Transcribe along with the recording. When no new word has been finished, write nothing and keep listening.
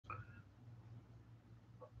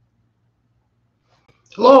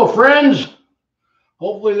Hello, friends.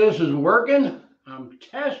 Hopefully, this is working. I'm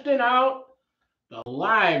testing out the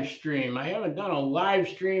live stream. I haven't done a live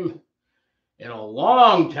stream in a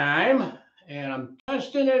long time, and I'm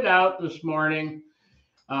testing it out this morning.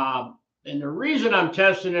 And the reason I'm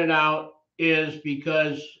testing it out is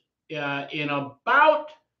because in about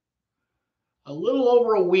a little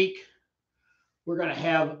over a week, we're going to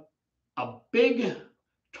have a big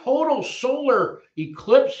total solar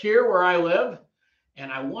eclipse here where I live. And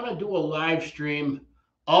I want to do a live stream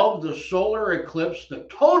of the solar eclipse, the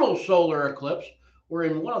total solar eclipse. We're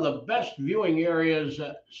in one of the best viewing areas,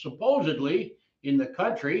 supposedly, in the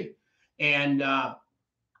country. And I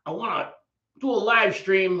want to do a live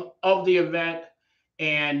stream of the event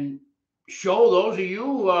and show those of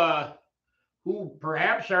you who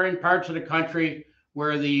perhaps are in parts of the country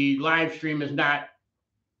where the live stream is not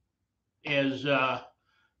as good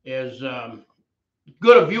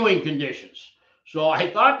of viewing conditions. So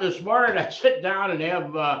I thought this morning I'd sit down and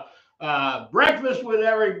have breakfast with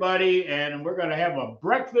everybody, and we're going to have a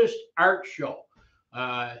breakfast art show.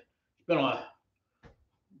 It's been a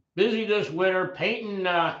busy this winter painting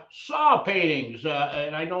saw paintings,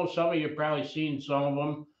 and I know some of you probably seen some of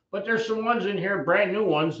them, but there's some ones in here, brand new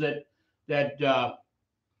ones that have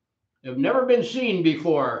never been seen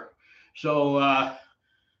before. So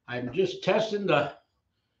I'm just testing the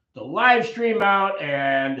live stream out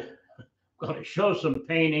and going to show some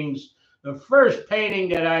paintings. The first painting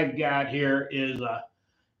that I've got here is a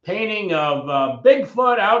painting of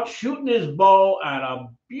Bigfoot out shooting his bow on a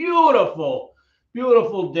beautiful,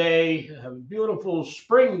 beautiful day, a beautiful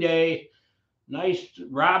spring day. Nice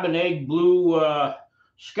robin egg blue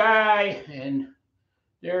sky. And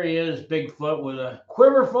there he is, Bigfoot, with a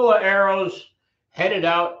quiver full of arrows, headed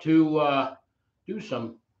out to do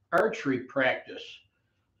some archery practice.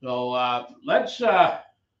 So let's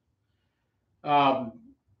um,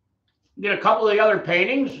 get a couple of the other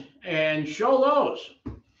paintings and show those.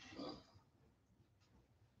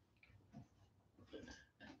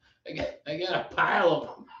 I got a pile of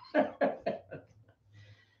them.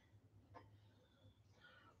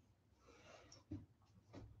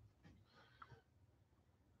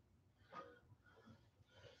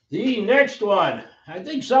 The next one, I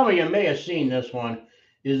think some of you may have seen this one,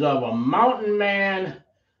 is of a mountain man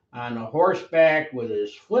on a horseback with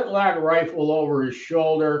his flintlock rifle over his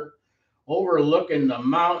shoulder, overlooking the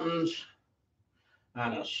mountains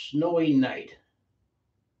on a snowy night.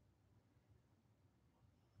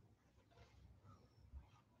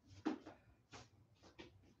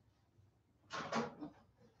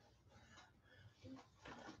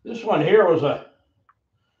 This one here was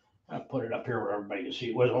I'll put it up here where everybody can see.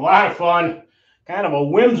 It was a lot of fun, kind of a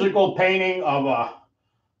whimsical painting of a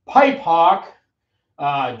pipe hawk,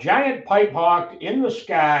 giant pipe hawk in the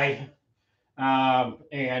sky.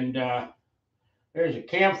 And there's a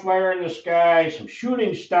campfire in the sky, some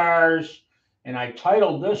shooting stars, and I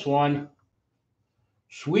titled this one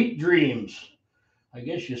Sweet Dreams. I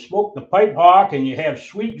guess you smoke the pipe hawk and you have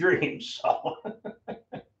sweet dreams. So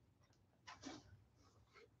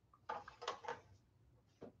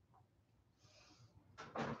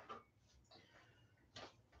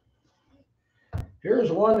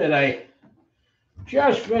here's one that I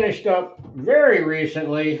just finished up very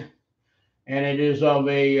recently, and it is of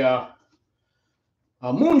a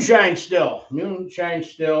moonshine still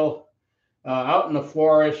out in the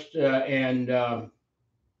forest, and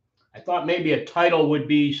I thought maybe a title would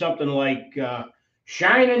be something like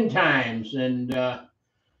 "Shining Times." And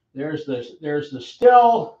there's the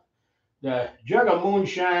still, the jug of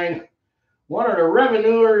moonshine. One of the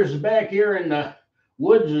revenuers back here in the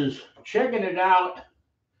woods is checking it out,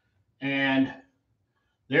 and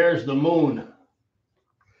there's the moon.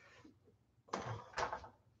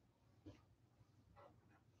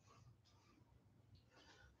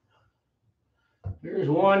 Here's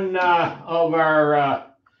one of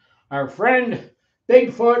our friend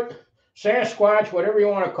Bigfoot, Sasquatch, whatever you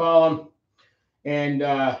want to call him, and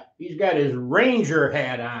he's got his ranger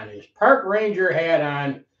hat on, his park ranger hat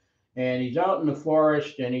on, and he's out in the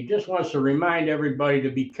forest, and he just wants to remind everybody to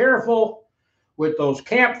be careful with those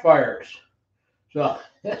campfires. So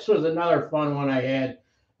this was another fun one I had.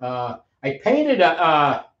 I painted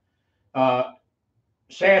a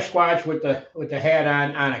Sasquatch with the hat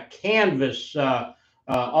on a canvas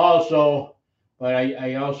also, but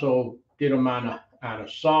I also did them on a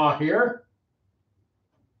saw here.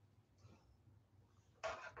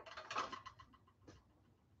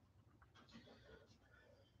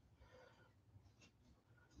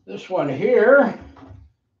 This one here,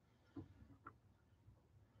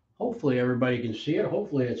 hopefully everybody can see it.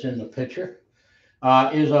 Hopefully it's in the picture.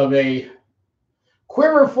 Is of a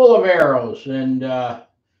quiver full of arrows, and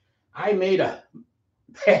I made a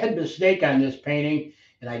bad mistake on this painting,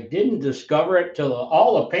 and I didn't discover it till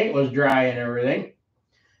all the paint was dry and everything.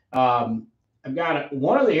 I've got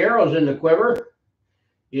one of the arrows in the quiver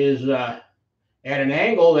is at an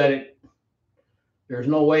angle that there's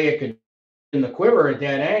no way it could in the quiver at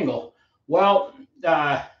that angle. Well,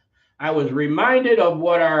 I was reminded of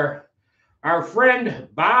what our friend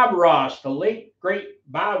Bob Ross, the late great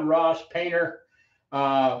Bob Ross painter,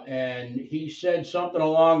 and he said something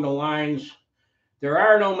along the lines, "There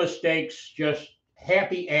are no mistakes, just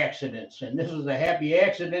happy accidents." And this is a happy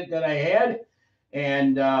accident that I had.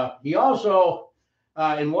 And he also,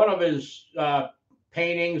 in one of his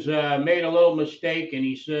paintings, made a little mistake, and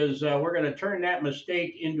he says, "We're going to turn that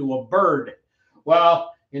mistake into a bird."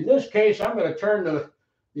 Well, in this case, I'm going to turn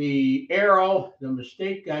the arrow, the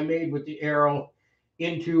mistake I made with the arrow,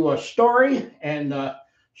 into a story. And the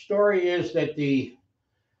story is that the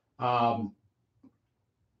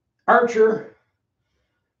archer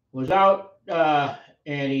was out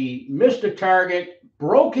and he missed a target,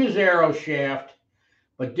 broke his arrow shaft,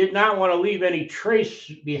 but did not want to leave any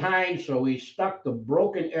trace behind, so he stuck the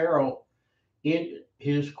broken arrow in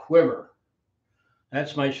his quiver.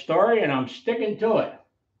 That's my story, and I'm sticking to it.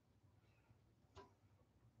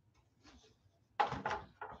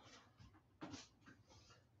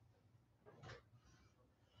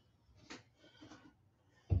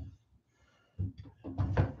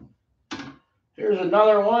 Here's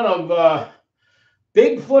another one of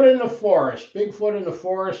Bigfoot in the Forest. Bigfoot in the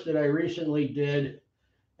Forest that I recently did.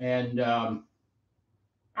 And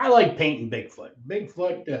I like painting Bigfoot.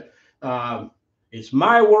 Bigfoot is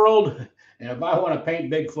my world. And if I want to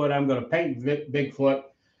paint Bigfoot, I'm going to paint Bigfoot.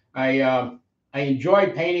 I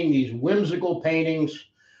enjoy painting these whimsical paintings.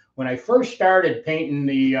 When I first started painting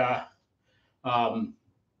the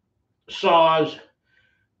saws,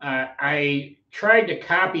 I tried to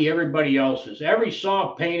copy everybody else's. Every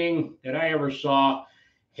saw painting that I ever saw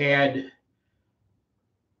had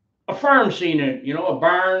a farm scene in it, a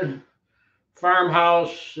barn,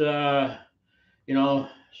 farmhouse, some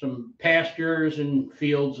pastures and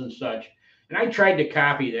fields and such. And I tried to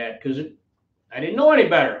copy that because I didn't know any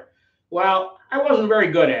better. Well, I wasn't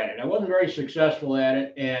very good at it. I wasn't very successful at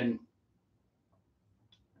it. And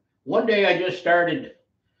one day I just started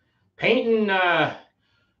painting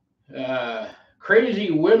crazy,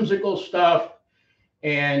 whimsical stuff.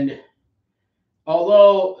 And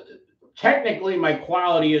although technically my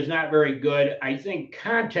quality is not very good, I think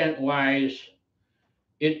content-wise,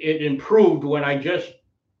 it improved when I just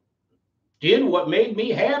did what made me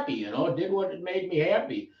happy, did what made me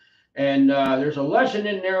happy. And there's a lesson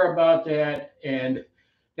in there about that. And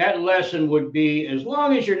that lesson would be, as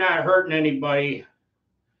long as you're not hurting anybody,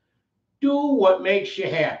 do what makes you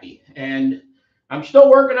happy. And I'm still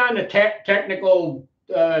working on the technical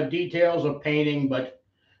details of painting, but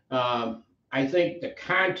I think the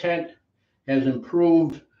content has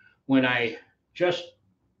improved when I just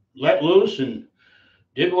let loose and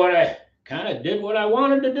did what I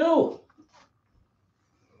wanted to do.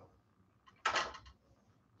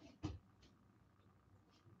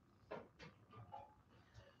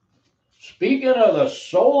 Speaking of the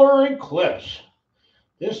solar eclipse,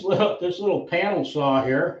 this little panel saw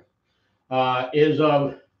here is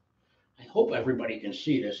of, I hope everybody can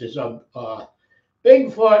see this, is of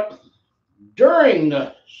Bigfoot during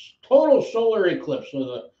the total solar eclipse. So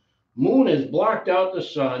the moon has blocked out the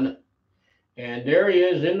sun, and there he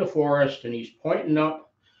is in the forest, and he's pointing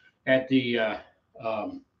up at the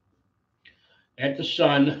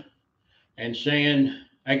sun and saying,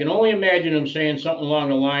 I can only imagine him saying something along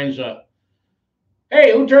the lines of,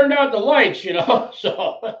 "Hey, who turned out the lights?"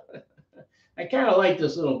 So I kind of like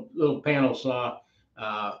this little panel saw,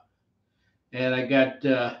 and I got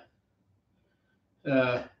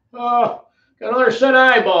got another set of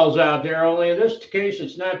eyeballs out there. Only in this case,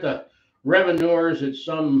 it's not the revenuers; it's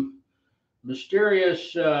some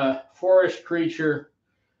mysterious forest creature.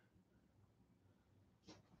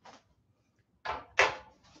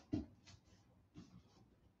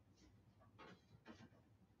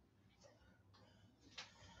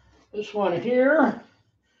 This one here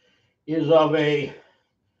is of a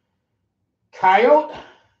coyote,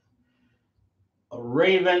 a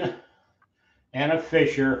raven, and a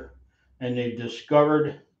fisher, and they've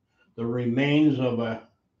discovered the remains of a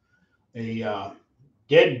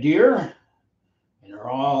dead deer, and they're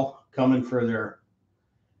all coming for their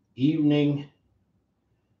evening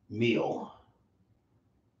meal.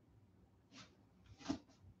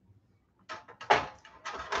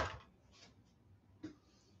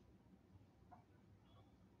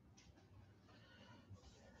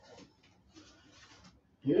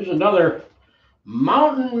 Here's another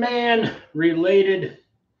mountain man related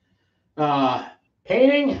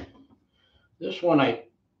painting. This one I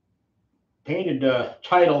painted the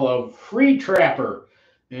title of Free Trapper,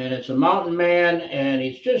 and it's a mountain man, and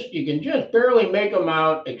he's just, you can just barely make him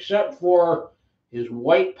out except for his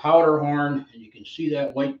white powder horn, and you can see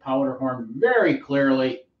that white powder horn very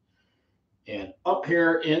clearly. And up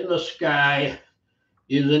here in the sky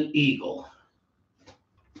is an eagle.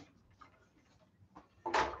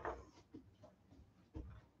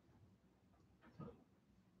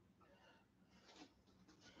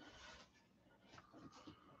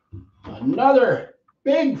 Another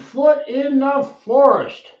Bigfoot in the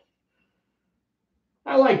forest.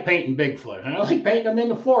 I like painting Bigfoot, and I like painting him in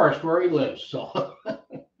the forest where he lives. So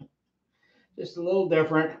just a little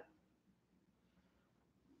different.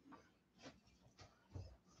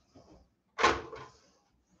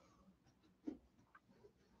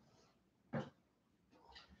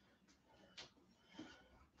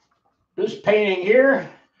 This painting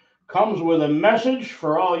here comes with a message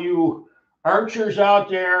for all you archers out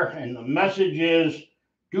there, and the message is,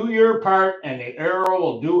 do your part and the arrow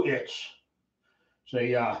will do its. It's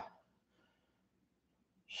a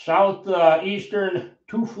southeastern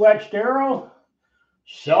two-fletched arrow,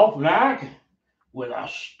 self-nock with a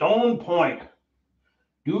stone point.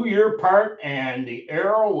 Do your part and the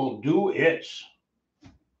arrow will do its.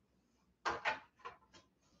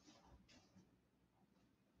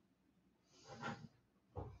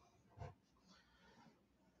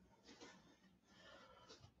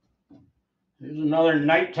 Here's another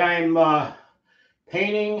nighttime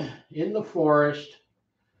painting in the forest.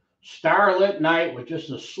 Starlit night with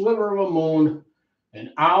just a sliver of a moon.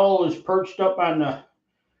 An owl is perched up on the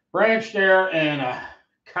branch there, and a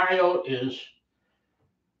coyote is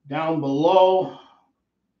down below.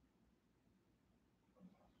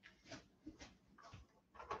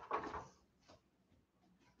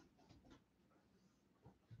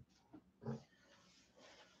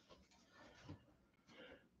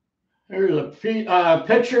 There's a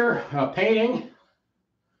picture, a painting.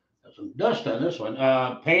 There's some dust on this one.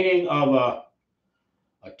 Painting of a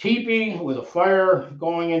teepee with a fire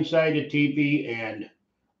going inside the teepee, and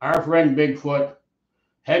our friend Bigfoot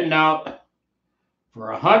heading out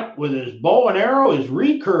for a hunt with his bow and arrow, his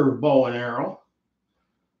recurve bow and arrow.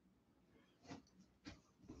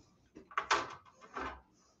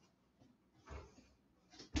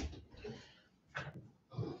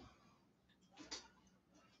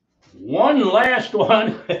 One last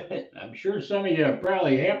one. I'm sure some of you are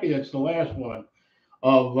probably happy it's the last one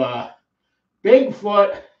of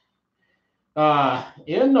Bigfoot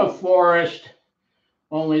in the forest.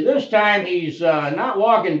 Only this time he's not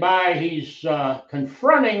walking by, he's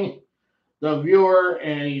confronting the viewer,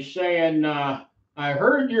 and he's saying, I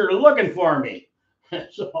heard you're looking for me.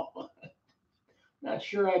 So, not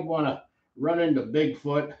sure I'd want to run into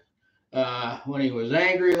Bigfoot when he was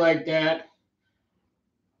angry like that.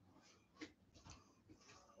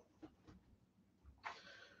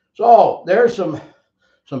 So there's some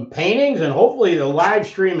paintings, and hopefully the live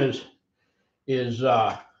stream is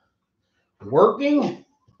working.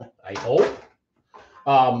 I hope.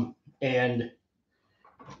 And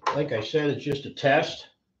like I said, it's just a test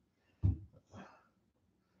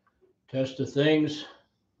of things.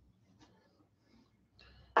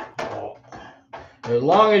 As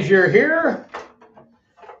long as you're here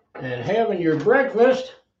and having your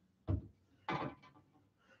breakfast,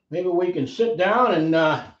 maybe we can sit down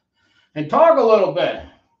and talk a little bit.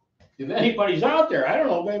 If anybody's out there, I don't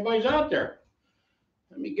know if anybody's out there.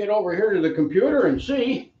 Let me get over here to the computer and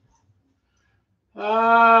see.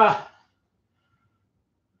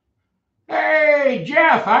 Hey,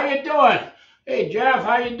 Jeff, how you doing? Hey, Jeff,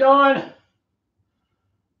 how you doing?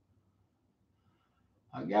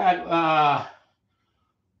 I got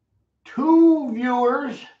 2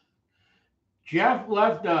 viewers. Jeff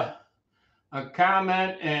left a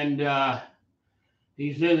comment, and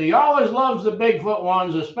he says he always loves the Bigfoot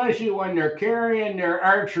ones, especially when they're carrying their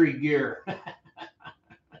archery gear.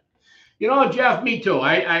 You know, Jeff, me too.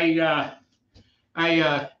 I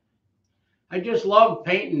just love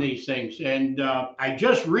painting these things, and I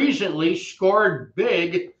just recently scored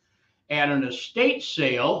big at an estate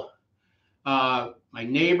sale. My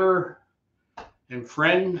neighbor and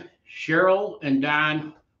friend Cheryl and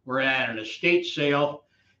Don were at an estate sale,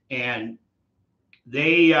 and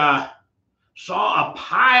they saw a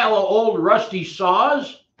pile of old rusty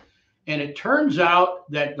saws, and it turns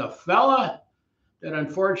out that the fella that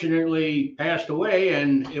unfortunately passed away,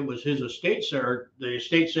 and it was his estate sale, the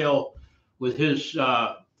estate sale with his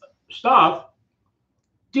stuff,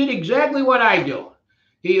 did exactly what I do.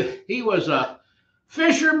 He was a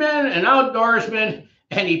fisherman and outdoorsman,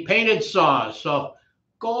 and he painted saws. So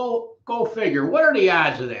go figure. What are the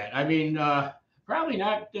odds of that? I mean, probably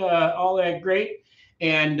not all that great.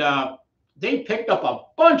 And they picked up a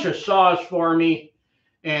bunch of saws for me,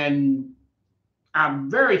 and I'm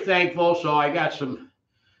very thankful. So I got some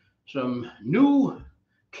new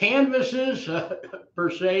canvases per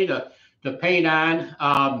se to paint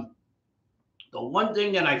on. The one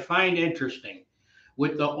thing that I find interesting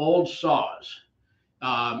with the old saws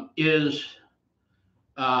is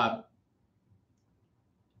uh,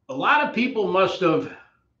 a lot of people must have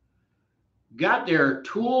got their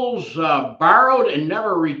tools borrowed and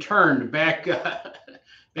never returned back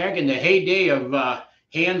back in the heyday of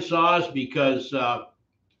hand saws, because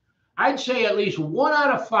I'd say at least 1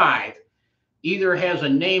 out of 5 either has a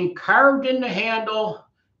name carved in the handle,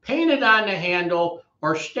 painted on the handle,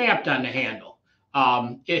 or stamped on the handle.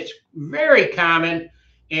 It's very common.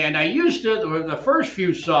 And I used to, the first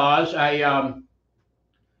few saws, I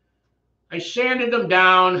sanded them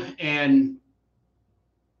down and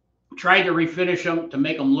tried to refinish them to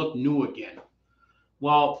make them look new again.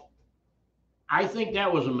 Well, I think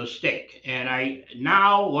that was a mistake. And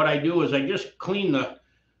now what I do is I just clean the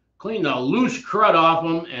loose crud off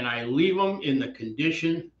them, and I leave them in the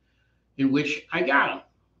condition in which I got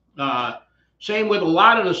them. Same with a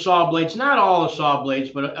lot of the saw blades, not all the saw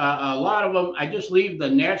blades, but a lot of them, I just leave the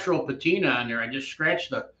natural patina on there. I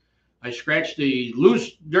scratch the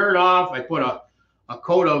loose dirt off. I put a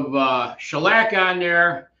coat of shellac on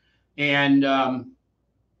there, and I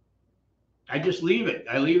just leave it.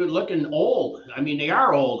 I leave it looking old. I mean, they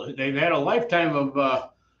are old. They've had a lifetime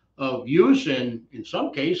of use and in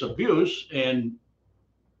some case abuse, and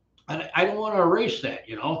I don't want to erase that,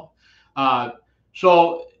 you know.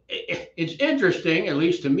 So it's interesting, at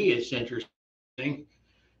least to me, it's interesting.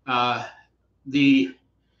 The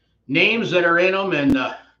names that are in them,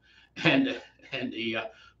 and the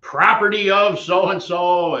property of so and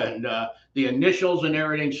so, and the initials and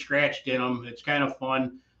everything scratched in them. It's kind of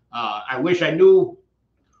fun. I wish I knew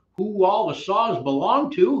who all the saws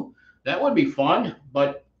belong to. That would be fun.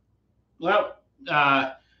 But well,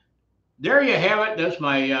 there you have it. That's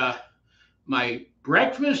my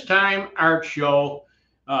breakfast time art show,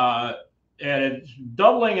 and it's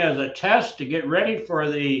doubling as a test to get ready for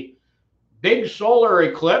the big solar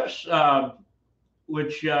eclipse,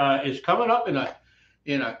 which is coming up in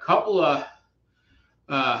a couple of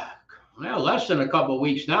well, less than a couple of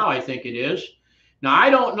weeks now, I think it is. Now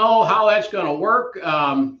I don't know how that's going to work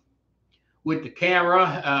with the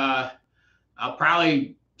camera. I'll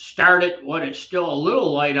probably start it when it's still a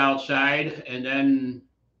little light outside, and then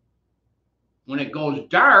when it goes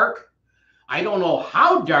dark, I don't know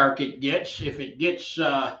how dark it gets. If it gets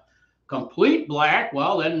complete black,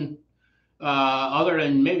 well then, other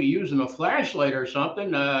than maybe using a flashlight or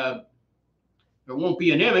something, there won't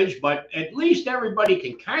be an image, but at least everybody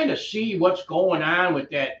can kind of see what's going on with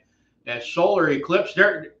that solar eclipse.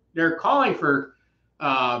 They're calling for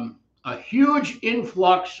a huge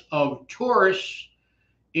influx of tourists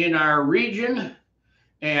in our region,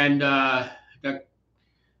 and the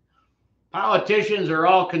politicians are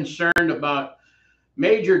all concerned about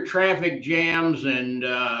major traffic jams and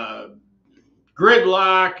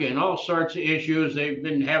gridlock and all sorts of issues. They've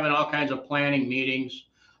been having all kinds of planning meetings.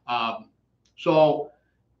 So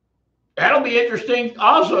that'll be interesting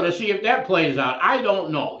also to see if that plays out. I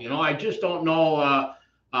don't know. You know, I just don't know.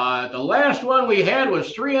 The last one we had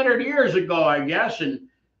was 300 years ago, I guess, and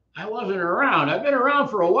I wasn't around. I've been around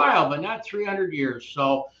for a while, but not 300 years.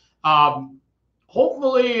 So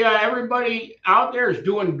hopefully everybody out there is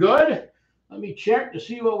doing good. Let me check to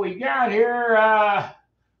see what we got here.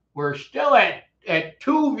 We're still at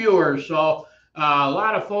 2 viewers, so a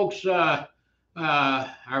lot of folks are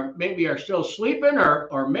still sleeping,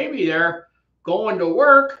 or maybe they're going to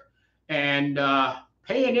work and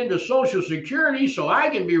paying into Social Security so I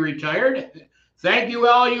can be retired. Thank you,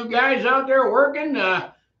 all you guys out there working.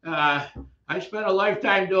 I spent a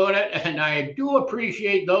lifetime doing it, and I do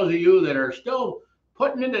appreciate those of you that are still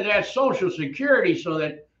putting into that Social Security so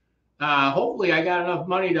that hopefully I got enough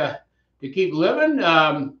money to keep living.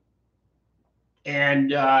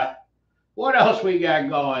 And what else we got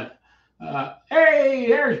going? Hey,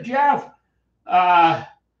 there's Jeff.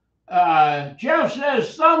 Jeff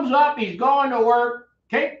says, thumbs up. He's going to work.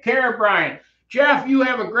 Take care, Brian. Jeff, you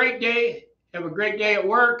have a great day. Have a great day at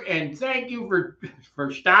work, and thank you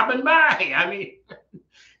for stopping by. I mean,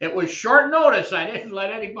 it was short notice. I didn't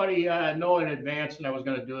let anybody know in advance that I was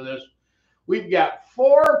going to do this. We've got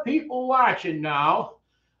 4 people watching now.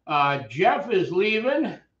 Jeff is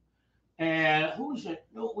leaving, and who's it?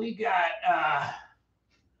 We got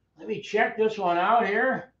Let me check this one out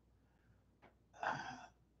here.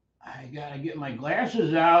 I got to get my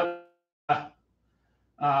glasses out.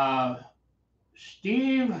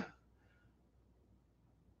 Steve,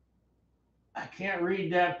 I can't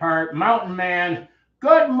read that part. Mountain Man,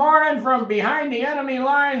 good morning from behind the enemy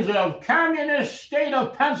lines of communist state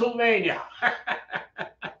of Pennsylvania.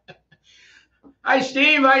 Hi,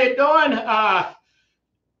 Steve. How you doing?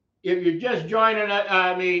 If you're just joining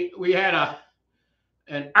me, we had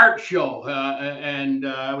an art show, and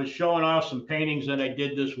I was showing off some paintings that I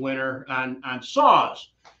did this winter on saws.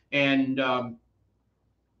 And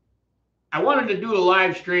I wanted to do a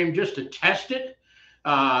live stream just to test it.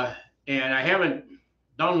 And I haven't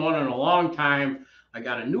done one in a long time. I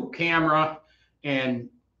got a new camera, and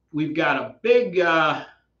we've got a big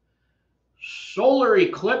solar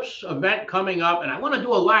eclipse event coming up, and I want to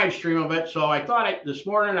do a live stream of it. So I thought this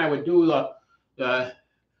morning I would do the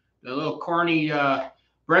little corny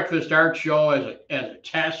breakfast art show as a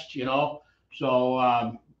test, you know.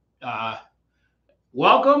 So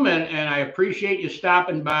welcome, and I appreciate you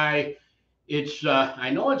stopping by. It's I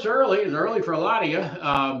know it's early. It's early for a lot of you.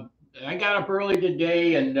 I got up early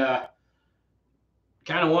today and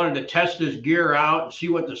kind of wanted to test this gear out and see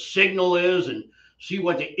what the signal is and see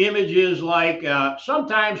what the image is like.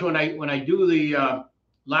 Sometimes when I do the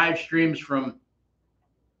live streams from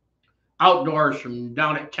outdoors, from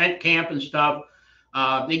down at tent camp and stuff,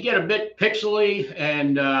 they get a bit pixely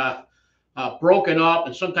and broken up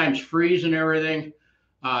and sometimes freeze and everything.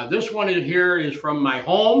 This one in here is from my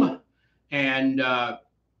home, and I'm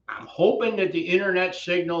hoping that the internet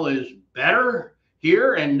signal is better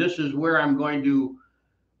here, and this is where I'm going to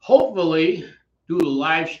hopefully do the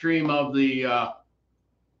live stream of the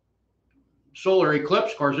solar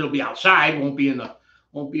eclipse. Of course, it'll be outside, won't be in the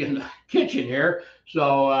kitchen here.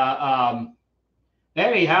 So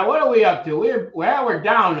anyhow, what are we up to? We're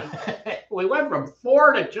down. We went from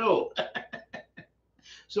 4 to 2.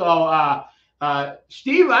 So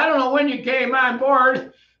Steve, I don't know when you came on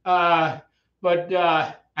board, but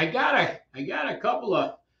I got a couple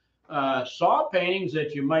of saw paintings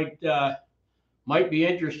that you might be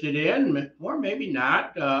interested in, or maybe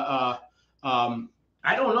not.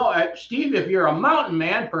 I don't know, Steve. If you're a mountain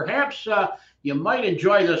man, perhaps you might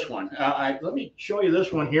enjoy this one. Let me show you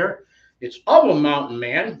this one here. It's of a mountain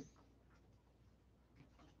man.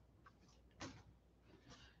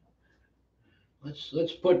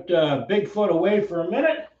 Let's put Bigfoot away for a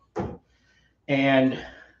minute, and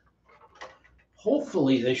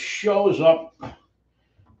hopefully this shows up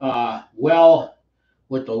well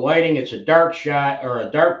with the lighting. It's a dark shot, or a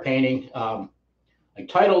dark painting. I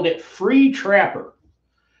titled it Free Trapper.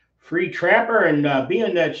 Free Trapper, and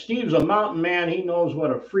being that Steve's a mountain man, he knows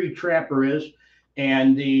what a free trapper is.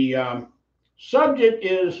 And the subject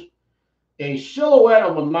is a silhouette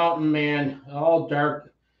of a mountain man, all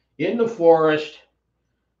dark, in the forest,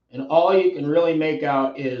 and all you can really make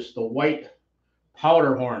out is the white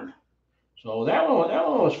powder horn. So that one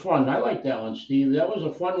was fun. I like that one, Steve. That was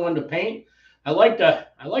a fun one to paint. I like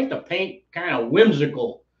to paint kind of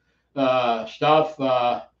whimsical stuff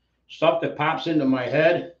that pops into my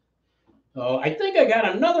head. So I think I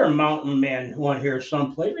got another mountain man one here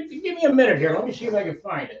someplace. Give me a minute here. Let me see if I can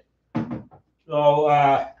find it. So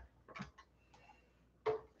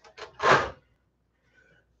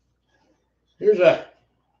if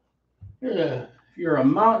you're a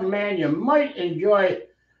mountain man, you might enjoy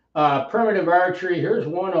primitive archery. Here's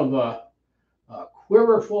one of a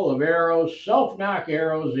quiver full of arrows, self-nock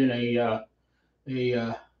arrows in a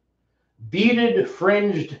beaded,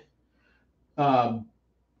 fringed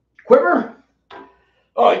quiver.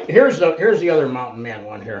 Oh, here's the other mountain man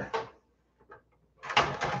one here.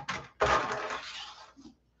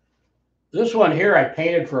 This one here I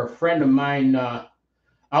painted for a friend of mine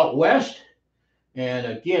out west. And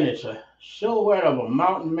again, it's a silhouette of a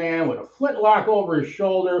mountain man with a flintlock over his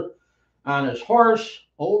shoulder on his horse,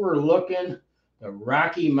 overlooking the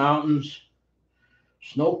Rocky Mountains,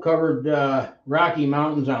 snow-covered Rocky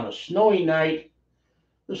Mountains on a snowy night.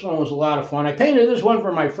 This one was a lot of fun. I painted this one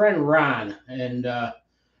for my friend Ron, and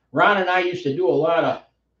Ron and I used to do a lot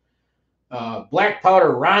of black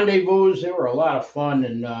powder rendezvous. They were a lot of fun,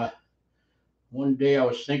 and one day I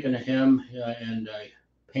was thinking of him, and I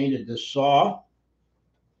painted this saw.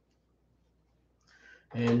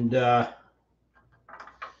 And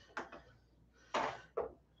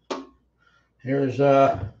here's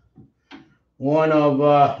one of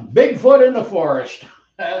Bigfoot in the forest.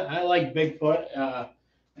 I like Bigfoot,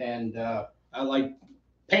 and I like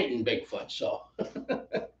painting Bigfoot. So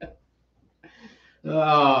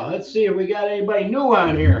let's see if we got anybody new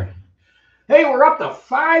on here. Hey, we're up to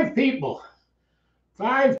 5 people.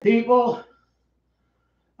 5 people.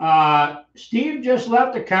 Steve just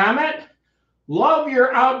left a comment. Love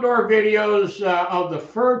your outdoor videos of the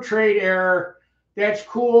fur trade era. That's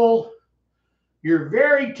cool. You're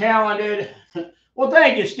very talented. Well,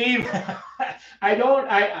 thank you, Steve. I don't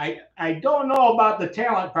know about the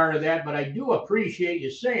talent part of that, but I do appreciate you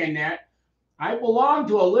saying that. I belong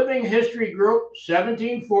to a living history group,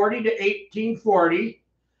 1740 to 1840.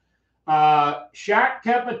 Shot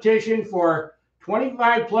competition for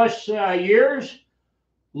 25 plus years.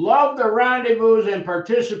 Love the rendezvous and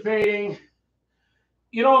participating.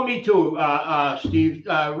 You know, me too, Steve.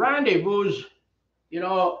 Rendezvous, you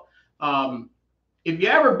know, if you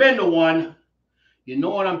ever been to one, you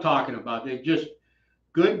know what I'm talking about. They're just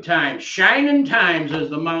good times, shining times,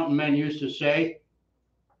 as the mountain men used to say.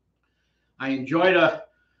 I enjoy the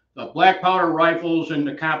black powder rifles and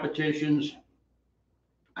the competitions.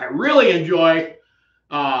 I really enjoy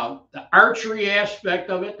the archery aspect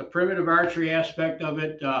of it, the primitive archery aspect of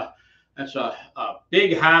it. That's a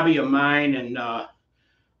big hobby of mine, and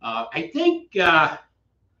I think I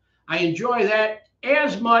enjoy that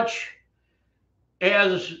as much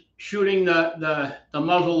as shooting the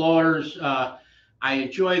muzzle loaders. I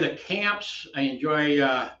enjoy the camps. I enjoy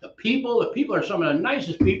the people. The people are some of the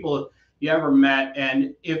nicest people you ever met.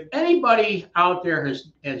 And if anybody out there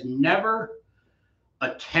has never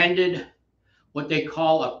attended what they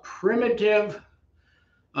call a primitive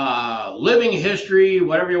living history,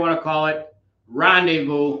 whatever you want to call it,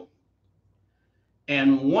 rendezvous,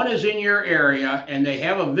 and one is in your area and they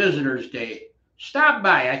have a visitor's day, stop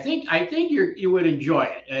by. I think you would enjoy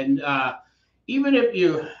it. And even if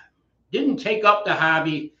you didn't take up the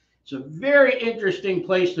hobby, it's a very interesting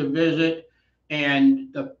place to visit.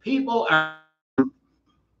 And the people are,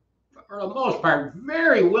 for the most part,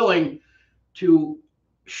 very willing to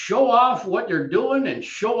show off what they're doing and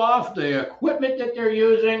show off the equipment that they're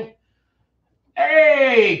using.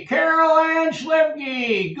 Hey, Carol Ann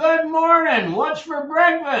Schlipke, good morning. What's for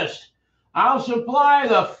breakfast? I'll supply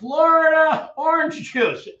the Florida orange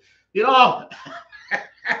juice. You know,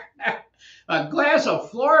 a glass of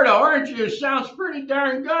Florida orange juice sounds pretty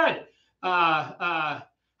darn good.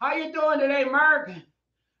 How you doing today, Mark?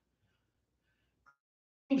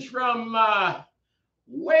 He's from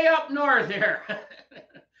way up north here.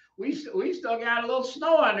 we still got a little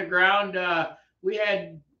snow on the ground. We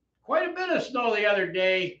had quite a bit of snow the other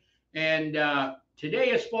day, and today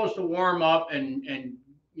it's supposed to warm up, and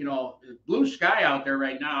you know, blue sky out there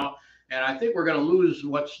right now, and I think we're going to lose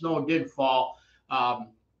what snow did fall.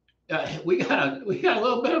 We got a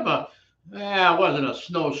little bit of a it wasn't a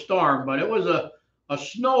snowstorm, but it was a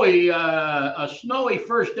snowy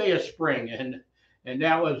first day of spring, and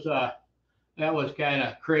that was kind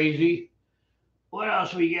of crazy. What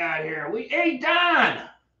else we got here? Hey, Don,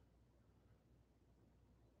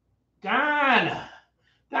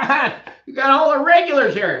 you got all the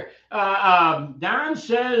regulars here. Don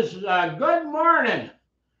says, good morning.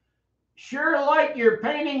 Sure like your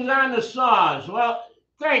paintings on the saws. Well,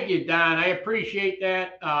 thank you, Don. I appreciate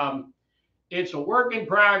that. It's a work in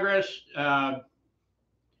progress. I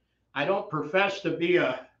don't profess to be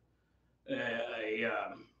a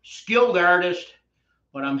skilled artist,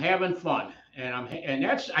 but I'm having fun, and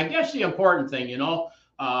that's, I guess, the important thing, you know.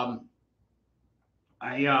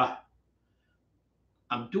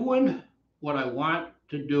 I'm doing what I want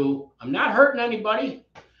to do. I'm not hurting anybody.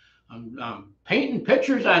 I'm painting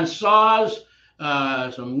pictures on saws,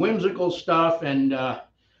 some whimsical stuff, and that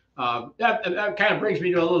kind of brings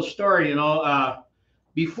me to a little story. You know,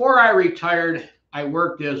 before I retired, I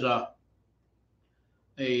worked as a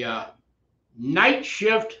night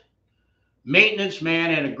shift maintenance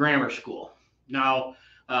man at a grammar school. Now,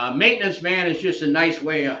 maintenance man is just a nice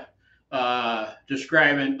way of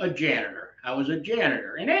describing a janitor. I was a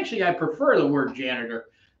janitor, and actually, I prefer the word janitor.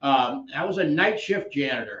 I was a night shift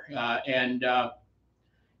janitor, and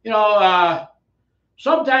you know,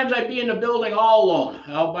 sometimes I'd be in the building all alone,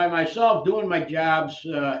 all by myself, doing my jobs,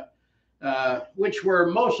 which were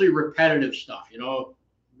mostly repetitive stuff. You know,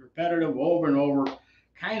 repetitive over and over,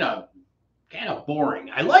 kind of boring.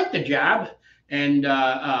 I liked the job, and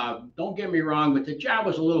don't get me wrong, but the job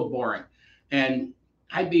was a little boring, and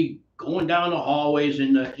I'd be going down the hallways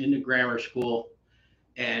in the grammar school,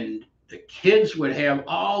 and the kids would have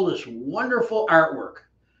all this wonderful artwork,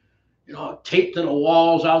 you know, taped to the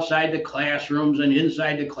walls outside the classrooms and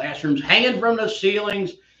inside the classrooms, hanging from the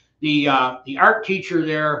ceilings. The art teacher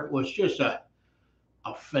there was just a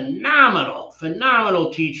phenomenal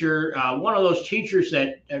teacher. One of those teachers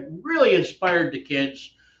that really inspired the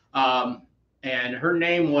kids, and her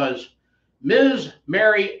name was Ms.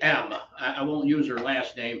 Mary M. I won't use her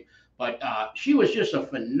last name, But she was just a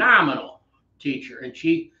phenomenal teacher, and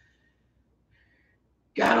she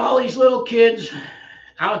got all these little kids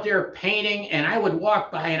out there painting, and I would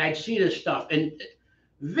walk by and I'd see this stuff and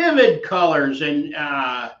vivid colors and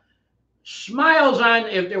smiles on.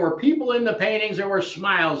 If there were people in the paintings, there were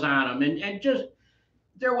smiles on them, and just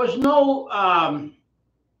there was no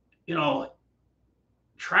you know,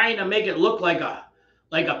 trying to make it look like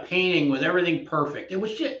a painting with everything perfect. It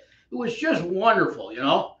was just wonderful, you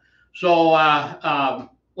know. So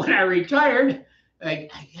when I retired, I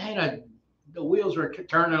kind of the wheels were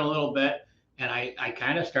turning a little bit, and I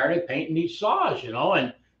kind of started painting these saws, you know,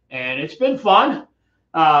 and it's been fun.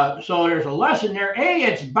 So there's a lesson there. Hey,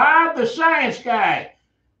 it's Bob the Science Guy.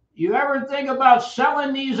 You ever think about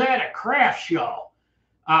selling these at a craft show?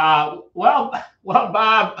 Well,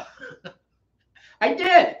 Bob, I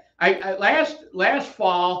did. I last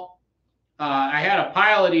fall, I had a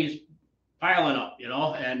pile of these piling up, you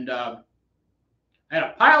know, and I had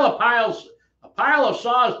a pile of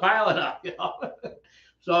saws piling up, you know.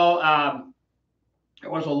 So there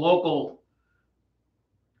was a local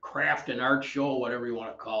craft and art show, whatever you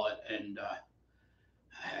want to call it, and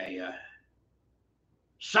I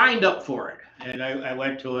signed up for it, and I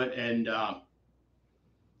went to it, and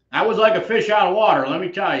I was like a fish out of water. Let me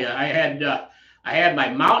tell you, I had my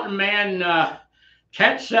Mountain Man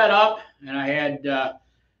tent set up, and I had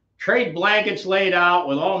trade blankets laid out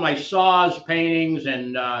with all my saws, paintings,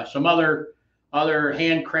 and some other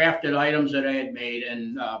handcrafted items that I had made,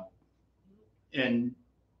 and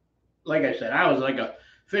like I said, I was like a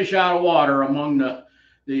fish out of water among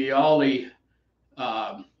all the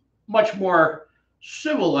much more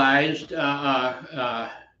civilized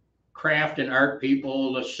craft and art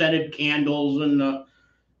people, the scented candles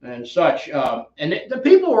and such. And the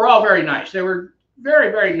people were all very nice. They were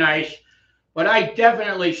very, very nice, but I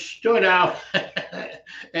definitely stood out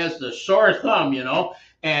as the sore thumb, you know.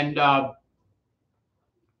 And I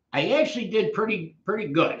actually did pretty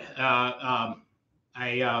good.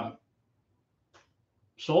 I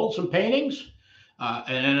sold some paintings,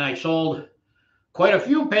 and then I sold quite a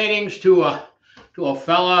few paintings to a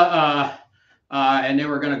fella, and they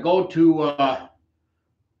were going to go to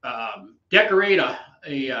decorate a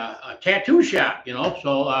tattoo shop, you know.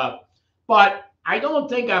 So, but I don't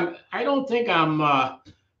think I'm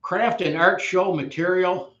crafting art show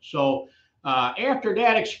material. So after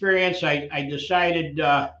that experience, I decided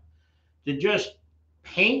to just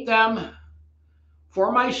paint them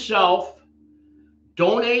for myself,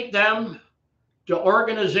 donate them to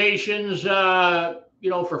organizations, you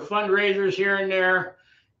know, for fundraisers here and there,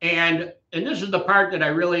 and this is the part that I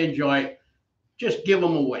really enjoy. Just give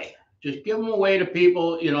them away. Just give them away to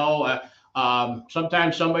people, you know.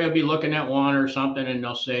 Sometimes somebody will be looking at one or something, and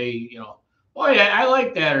they'll say, you know, "Oh yeah, I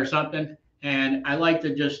like that" or something, and I like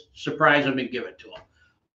to just surprise them and give it to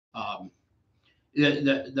them.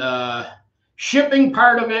 The shipping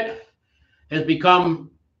part of it has become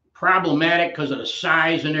problematic because of the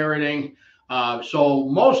size and everything. So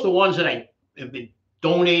most of the ones that I have been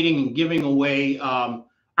donating and giving away are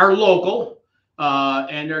local,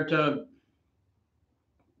 and they're to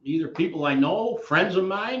either people I know, friends of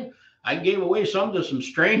mine. I gave away some to some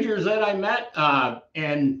strangers that I met,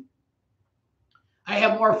 and I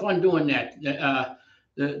have more fun doing that.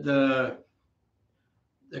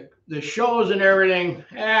 The shows and everything,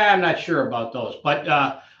 I'm not sure about those, but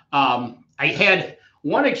I had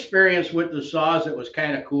one experience with the saws that was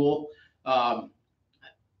kind of cool. A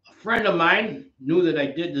friend of mine knew that I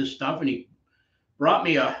did this stuff, and he brought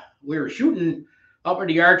me we were shooting up at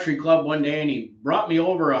the archery club one day, and he brought me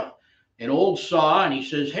over an old saw, and he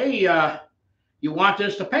says, "Hey, you want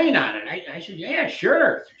this to paint on it?" I said, "Yeah,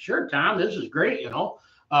 sure, Tom, this is great, you know."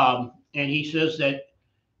 And he says that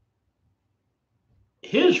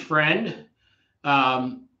his friend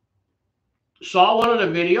saw one of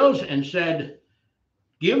the videos and said,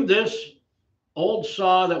 "Give this old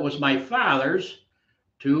saw that was my father's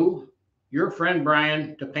to your friend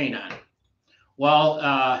Brian to paint on."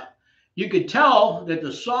 Well, you could tell that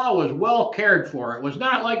the saw was well cared for. It was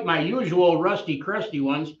not like my usual rusty, crusty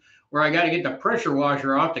ones where I got to get the pressure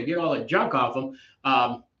washer off to get all the junk off them.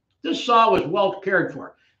 This saw was well cared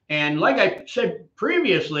for. And like I said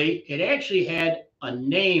previously, it actually had a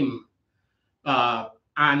name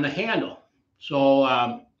on the handle. So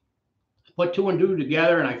I put two and two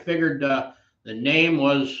together, and I figured the name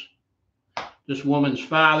was this woman's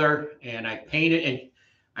father, and I painted, and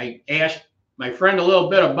I asked my friend a little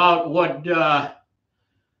bit about what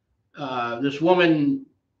this woman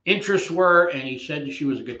interests were, and he said that she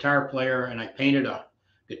was a guitar player, and I painted a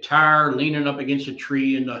guitar leaning up against a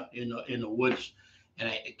tree in the woods, and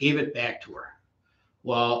I gave it back to her.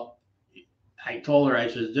 Well, I told her, I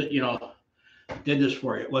said, you know, did this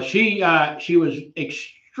for you. Well, she was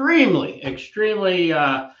extremely, extremely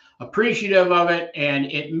appreciative of it, and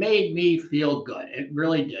it made me feel good. It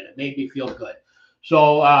really did. It made me feel good.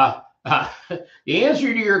 So the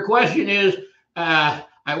answer to your question is,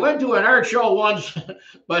 I went to an art show once,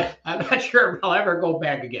 but I'm not sure if I'll ever go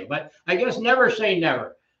back again. But I guess never say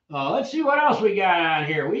never. Let's see what else we got on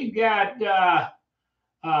here. We've got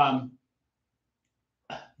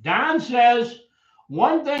Don says,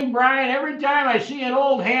 one thing, Brian, every time I see an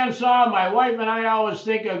old handsaw, my wife and I always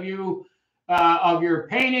think of you, of your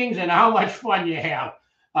paintings and how much fun you have.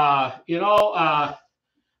 I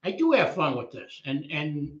do have fun with this.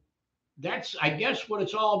 And that's, I guess, what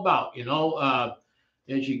it's all about.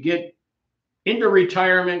 As you get into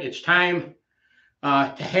retirement, it's time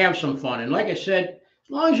to have some fun. And like I said, as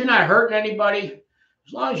long as you're not hurting anybody,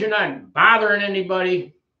 as long as you're not bothering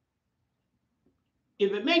anybody,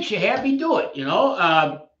 if it makes you happy, do it,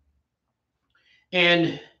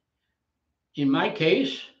 and in my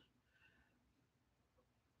case,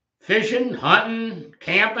 fishing, hunting,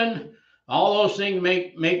 camping, all those things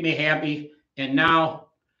make me happy. And now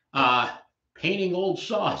painting old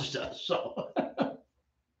saws does. So,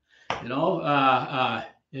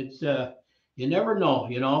 it's you never know,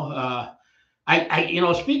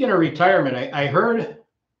 speaking of retirement, I heard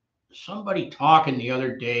somebody talking the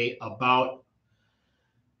other day about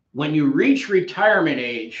when you reach retirement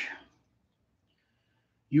age,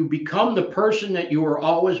 you become the person that you were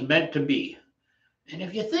always meant to be. And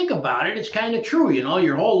if you think about it, it's kind of true.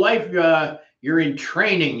 Your whole life, you're in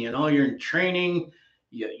training, you're in training.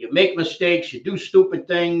 You make mistakes, you do stupid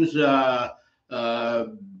things, kind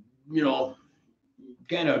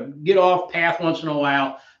of get off path once in a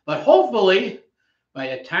while. But hopefully, by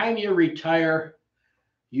the time you retire,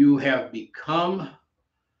 you have become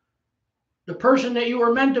the person that you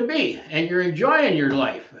were meant to be, and you're enjoying your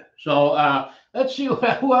life. So let's see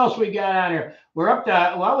who else we got on here. We're up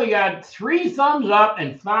to, well, we got 3 thumbs up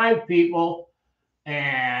and 5 people.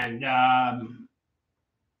 And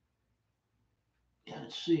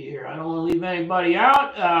let's see here. I don't want to leave anybody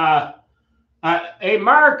out. Hey,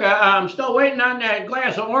 Mark, I'm still waiting on that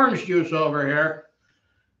glass of orange juice over here.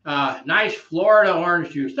 Nice Florida orange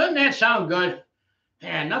juice. Doesn't that sound good?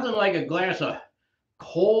 Man, nothing like a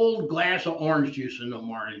cold glass of orange juice in the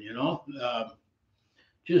morning,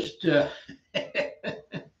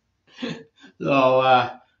 So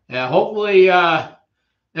hopefully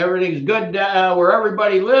everything's good where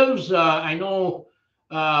everybody lives. I know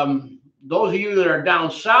those of you that are down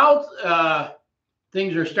south,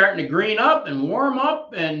 things are starting to green up and warm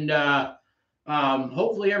up, and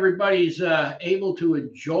hopefully everybody's able to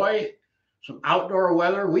enjoy some outdoor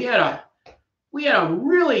weather. We had a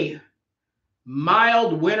really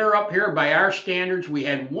mild winter up here by our standards. We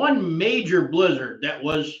had one major blizzard that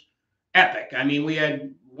was epic. I mean, we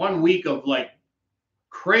had 1 week of like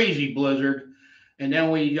crazy blizzard, and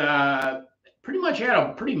then we pretty much had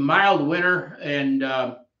a pretty mild winter, and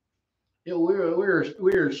we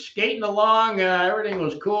were skating along. Everything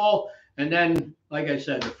was cool, and then, like I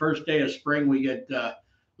said, the first day of spring we get a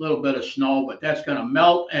little bit of snow, but that's going to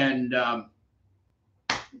melt, and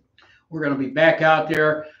we're going to be back out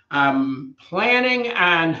there. I'm planning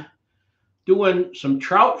on doing some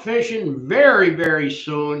trout fishing very, very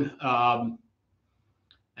soon.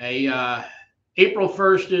 April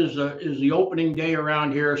 1st is the opening day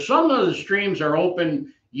around here. Some of the streams are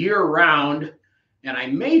open year round, and I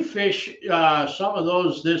may fish some of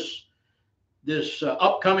those this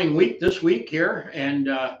upcoming week, this week here, and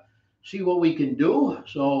see what we can do.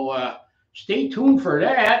 So stay tuned for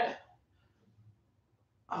that.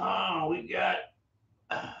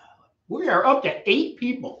 We are up to 8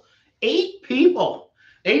 people. 8 people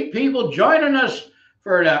joining us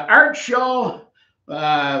for the art show,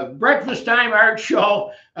 breakfast time art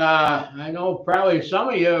show. I know probably some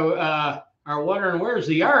of you are wondering, where's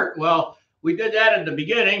the art? Well, we did that at the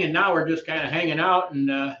beginning, and now we're just kind of hanging out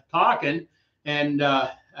and talking. And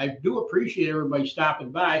I do appreciate everybody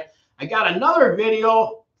stopping by. I got another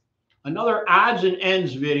video, another odds and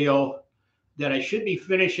ends video that I should be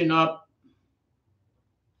finishing up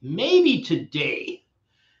maybe today.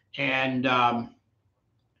 And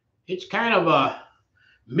it's kind of a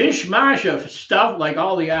mishmash of stuff like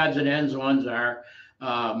all the odds and ends ones are.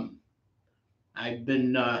 I've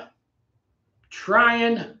been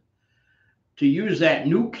trying to use that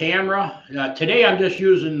new camera. Today I'm just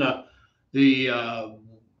using the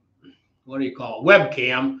what do you call it,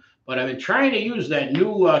 webcam, but I've been trying to use that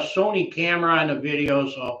new Sony camera on the video.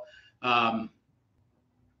 So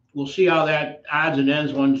we'll see how that odds and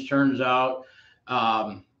ends ones turns out.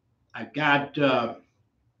 I've got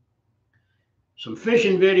some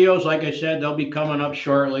fishing videos. Like I said, they'll be coming up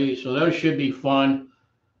shortly, so those should be fun.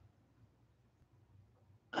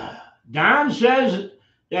 Don says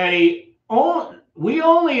that we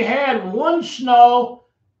only had one snow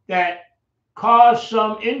that caused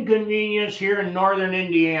some inconvenience here in northern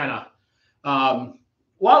Indiana.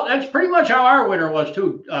 Well, that's pretty much how our winter was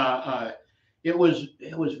too. It was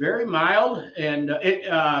very mild, and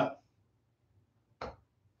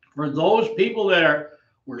for those people that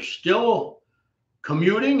were still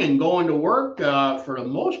commuting and going to work, for the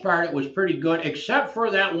most part, it was pretty good, except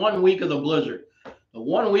for that 1 week of the blizzard. The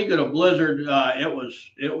 1 week of the blizzard,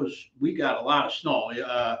 we got a lot of snow.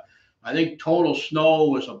 I think total snow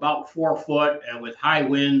was about 4 foot, and with high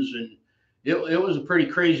winds, and it was a pretty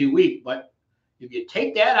crazy week. But if you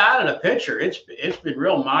take that out of the picture, it's been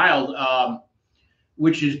real mild,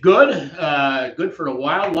 which is good. Good for the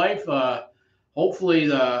wildlife. Hopefully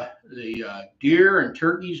the deer and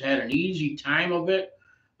turkeys had an easy time of it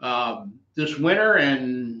this winter,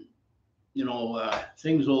 and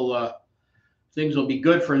things will be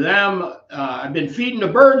good for them. I've been feeding the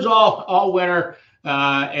birds all winter,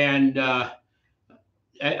 and I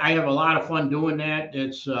have a lot of fun doing that.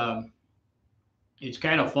 It's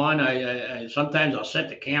kind of fun. I sometimes I'll set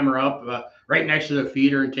the camera up right next to the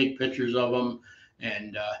feeder and take pictures of them,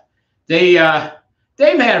 and they've had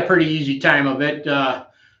a pretty easy time of it. They're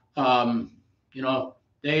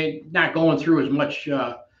not going through as much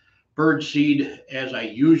bird seed as I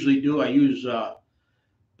usually do. I use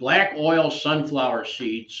black oil sunflower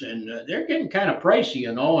seeds, and they're getting kind of pricey,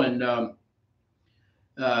 and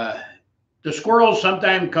the squirrels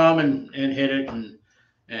sometimes come and hit it, and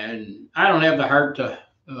I don't have the heart to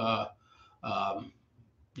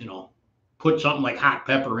put something like hot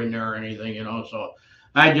pepper in there or anything, so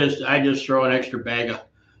I just throw an extra bag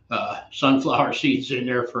of sunflower seeds in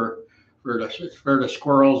there for the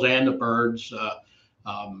squirrels and the birds,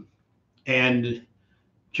 and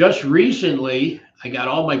just recently I got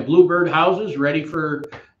all my bluebird houses ready for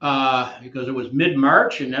because it was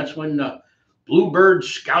mid-March, and that's when the bluebird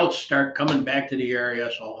scouts start coming back to the area.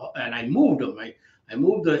 So, and I moved them. I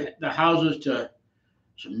moved the houses to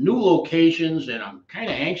some new locations, and I'm kind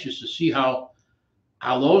of anxious to see how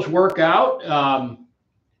those work out.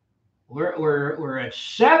 We're at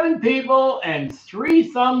 7 people and 3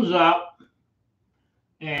 thumbs up,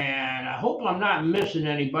 and I hope I'm not missing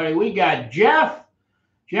anybody. We got Jeff.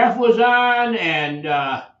 Jeff was on, and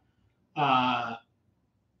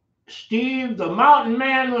Steve, the mountain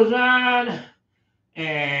man, was on,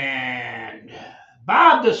 and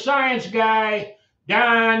Bob, the science guy,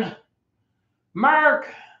 Don, Mark,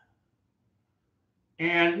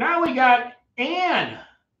 and now we got Ann.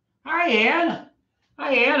 Hi, Ann.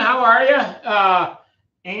 Hi, Ann. How are you?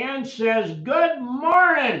 Ann says, good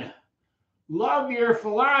morning. Love your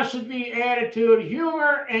philosophy, attitude,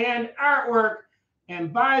 humor, and artwork.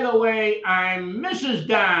 And by the way, I'm Mrs.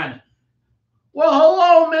 Don. Well,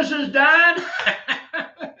 hello, Mrs. Don.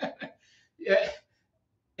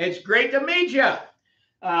 It's great to meet you.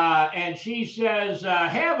 And she says,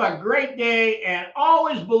 have a great day and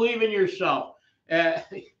always believe in yourself.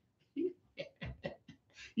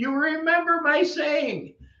 You remember my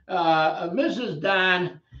saying, Mrs.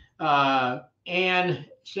 Don, Ann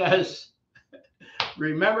says,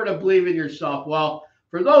 remember to believe in yourself. Well,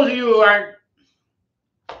 for those of you who aren't,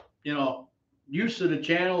 used to the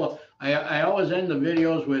channel, I always end the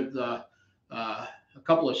videos with a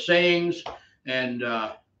couple of sayings, and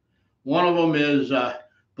one of them is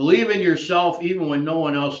believe in yourself even when no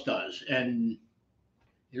one else does. And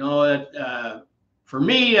for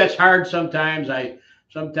me, that's hard sometimes. I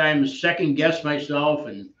sometimes second guess myself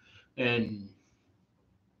and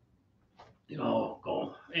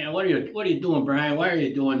go, man, what are you doing, Brian? Why are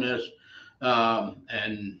you doing this?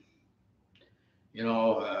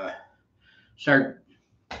 Start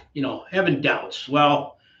having doubts.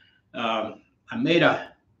 Well, I made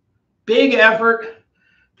a big effort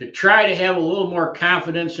to try to have a little more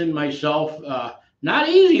confidence in myself. Not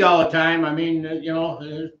easy all the time. I mean,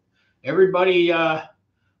 everybody,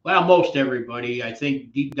 most everybody, I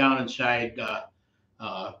think deep down inside,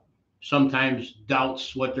 sometimes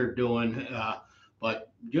doubts what they're doing.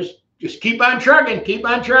 But just keep on trucking,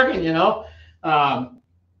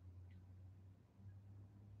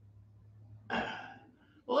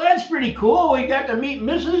 Well, that's pretty cool. We got to meet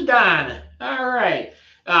Mrs. Don. All right.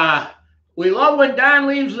 We love when Don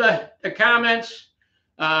leaves the comments.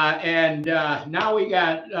 And now we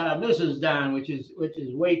got Mrs. Don, which is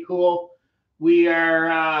way cool. We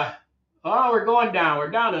are we're going down. We're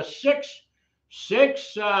down to six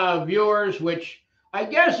viewers, which I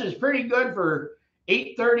guess is pretty good for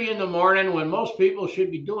 8:30 in the morning when most people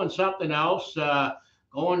should be doing something else,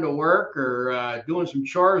 going to work or doing some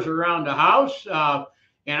chores around the house.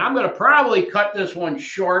 And I'm going to probably cut this one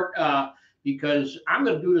short because I'm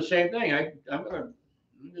going to do the same thing. I'm going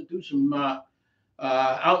to do some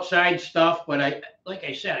outside stuff, but like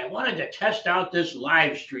I said, I wanted to test out this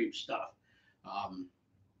live stream stuff. Um,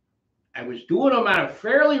 I was doing them on a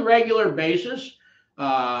fairly regular basis.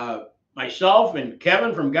 Myself and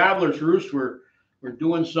Kevin from Gobbler's Roost were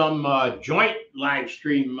doing some joint live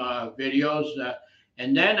stream videos,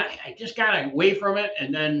 and then I just got away from it.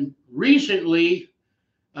 And then recently,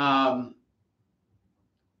 um,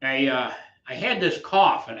 I had this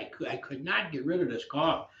cough, and I could not get rid of this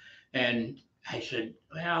cough, and I said,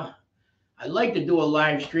 well, I'd like to do a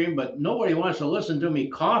live stream, but nobody wants to listen to me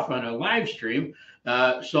cough on a live stream.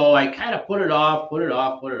 So I kind of put it off.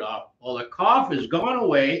 Well, the cough has gone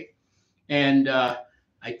away, and I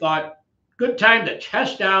thought, good time to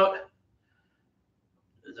test out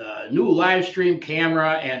the new live stream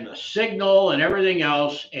camera and the signal and everything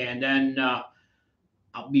else, and then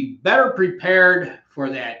I'll be better prepared for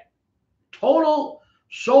that total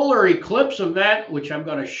solar eclipse event, which I'm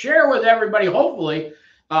going to share with everybody, hopefully.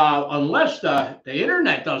 Unless the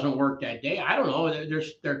internet doesn't work that day. I don't know.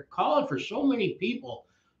 They're calling for so many people.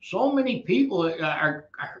 So many people are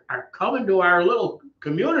coming to our little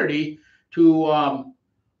community to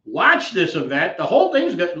watch this event. The whole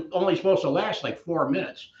thing's only supposed to last like 4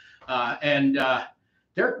 minutes, and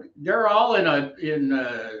they're all in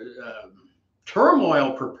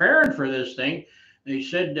turmoil preparing for this thing. They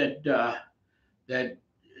said that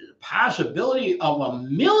possibility of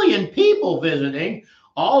 1 million people visiting.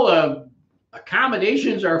 All the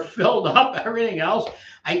accommodations are filled up, everything else.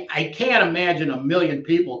 I can't imagine 1 million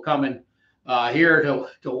people coming here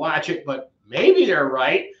to watch it, but maybe they're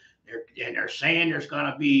right. They're saying there's going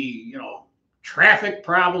to be, traffic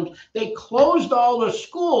problems. They closed all the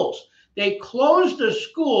schools. They closed the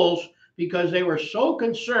schools because they were so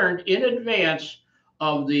concerned in advance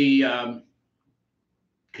of the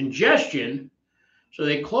congestion. So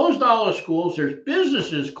they closed all the schools. There's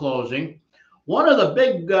businesses closing. One of the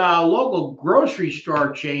big local grocery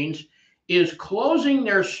store chains is closing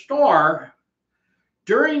their store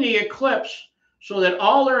during the eclipse so that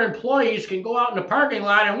all their employees can go out in the parking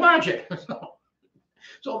lot and watch it.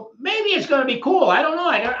 So maybe it's going to be cool. I don't know.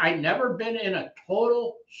 I've never been in a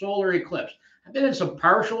total solar eclipse. I've been in some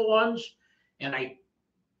partial ones, and I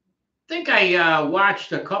think I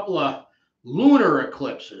watched a couple of lunar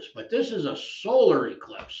eclipses, but this is a solar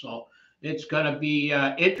eclipse. So it's going to be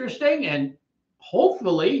interesting, and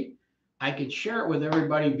hopefully I can share it with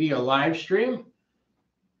everybody via live stream.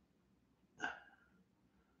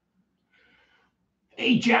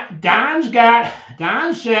 Hey, Don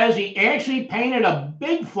says he actually painted a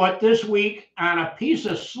Bigfoot this week on a piece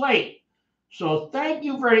of slate. So thank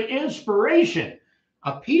you for the inspiration.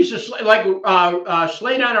 A piece of slate, like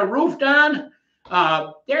slate on a roof, Don.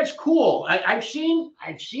 That's cool. I've seen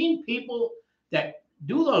people that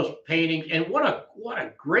do those paintings, and what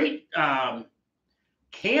a great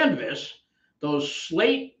canvas those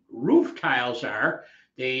slate roof tiles are.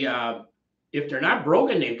 They if they're not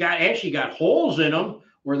broken, they've actually got holes in them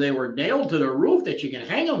where they were nailed to the roof that you can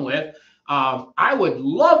hang them with. I would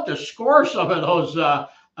love to score some of those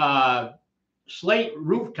slate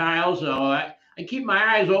roof tiles. I keep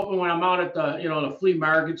my eyes open when I'm out at the flea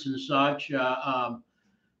markets and such.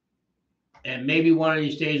 And maybe one of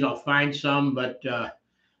these days I'll find some, but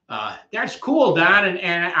that's cool, Don,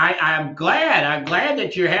 and I'm glad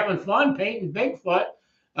that you're having fun painting Bigfoot.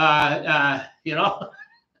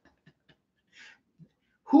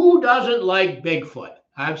 Who doesn't like Bigfoot?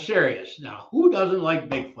 I'm serious now. Who doesn't like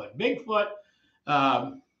Bigfoot? Bigfoot,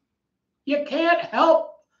 you can't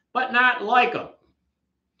help but not like them.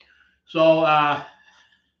 So I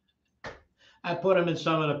put them in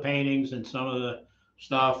some of the paintings and some of the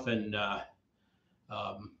stuff, and I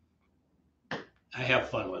have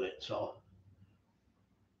fun with it. So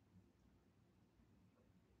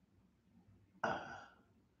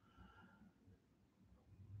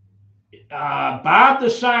Bob the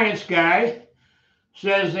Science Guy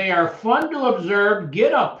says they are fun to observe.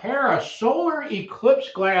 Get a pair of solar eclipse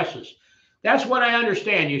glasses. That's what I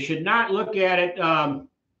understand. You should not look at it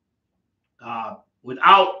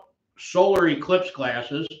without solar eclipse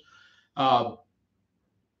glasses.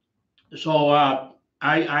 So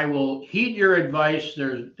I will heed your advice.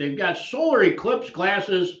 They've got solar eclipse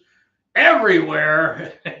glasses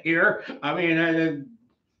everywhere here. I mean,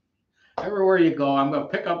 everywhere you go, I'm going to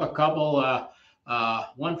pick up a couple,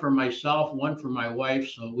 one for myself, one for my wife,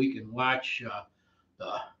 so we can watch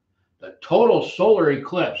the total solar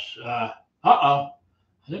eclipse. Uh-oh.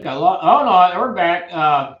 I think I lost. Oh, no, we're back.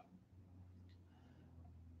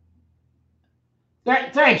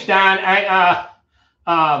 Thanks, Don.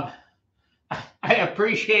 Um, I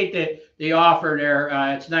appreciate the offer there.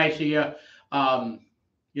 It's nice of you. Um,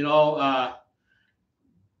 you know,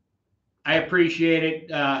 I appreciate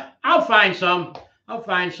it. I'll find some. I'll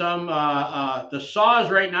find some. The saws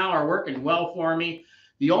right now are working well for me.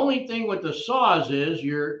 The only thing with the saws is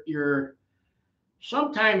you're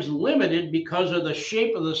sometimes limited because of the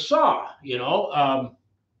shape of the saw.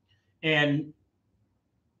 And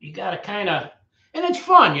you got to kind of, and it's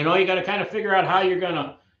fun. You got to kind of figure out how you're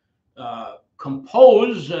gonna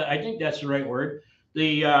compose. I think that's the right word.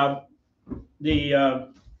 The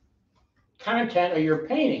content of your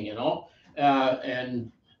painting.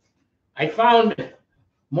 And I found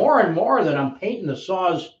more and more that I'm painting the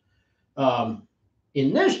saws um,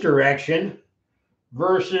 in this direction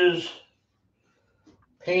versus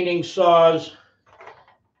painting saws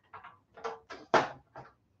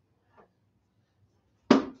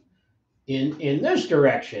in this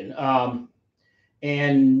direction. And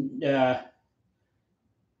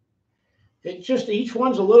it's just each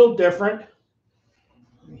one's a little different.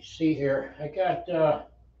 Let me see here. I got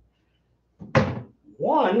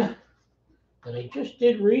one that I just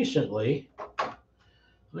did recently.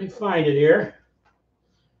 Let me find it here.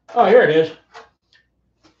 Oh, here it is.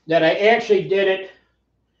 That I actually did it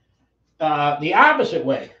the opposite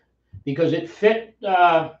way because it fit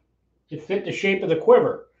the shape of the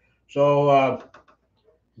quiver. So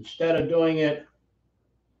instead of doing it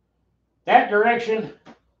that direction,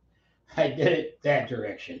 I did it that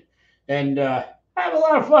direction, and I have a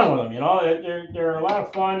lot of fun with them. They're a lot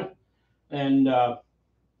of fun, and I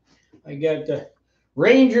got the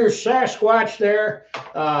Ranger Sasquatch there.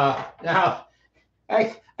 Now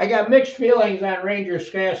I got mixed feelings on Ranger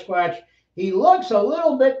Sasquatch. He looks a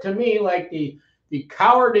little bit to me like the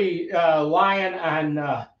cowardly lion on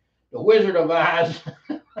the Wizard of Oz.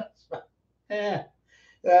 Yeah,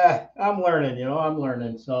 I'm learning. I'm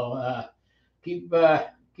learning. So keep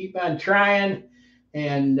on trying.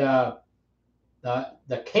 And the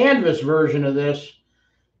canvas version of this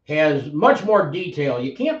has much more detail.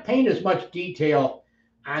 You can't paint as much detail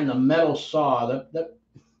on the metal saw. The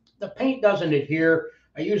paint doesn't adhere.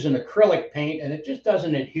 I use an acrylic paint, and it just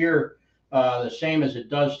doesn't adhere the same as it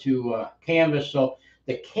does to canvas. So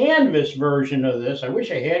the canvas version of this, I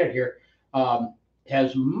wish I had it here,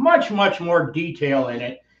 has much more detail in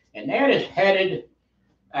it, and that is headed,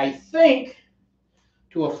 I think,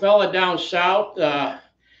 to a fella down south,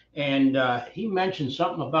 and he mentioned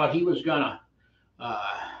something about he was gonna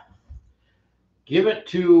give it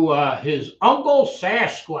to his Uncle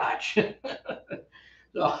Sasquatch.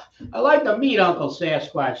 So I like to meet Uncle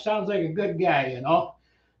Sasquatch. Sounds like a good guy.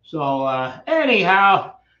 So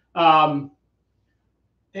anyhow,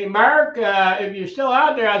 hey Mark, if you're still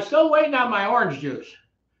out there, I'm still waiting on my orange juice.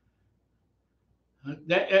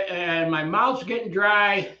 And my mouth's getting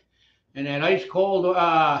dry, and that ice cold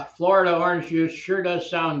Florida orange juice sure does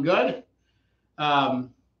sound good.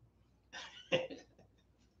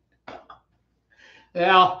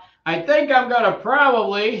 Well, I think I'm gonna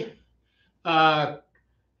probably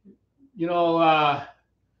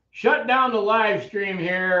shut down the live stream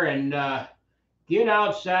here and get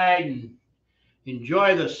outside and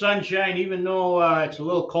enjoy the sunshine, even though it's a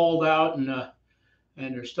little cold out and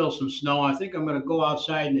there's still some snow. I think I'm going to go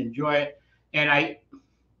outside and enjoy it. And I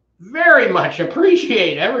very much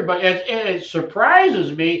appreciate everybody. It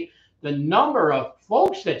surprises me the number of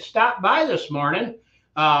folks that stopped by this morning.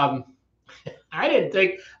 I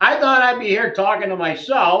thought I'd be here talking to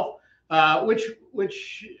myself,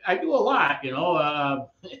 which I do a lot,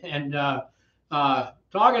 and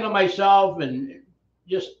talking to myself and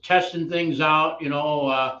just testing things out,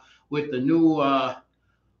 with the new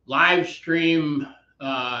live stream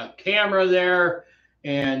camera there,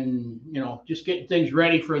 and just getting things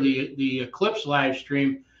ready for the Eclipse live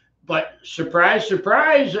stream. But surprise,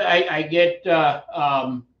 surprise, I get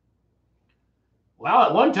well,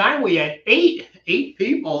 at one time we had eight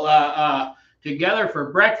people together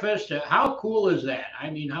for breakfast. How cool is that? I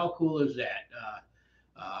mean, how cool is that?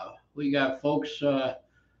 We got folks from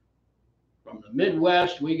the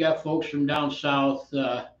Midwest. We got folks from down south.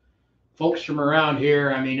 Folks from around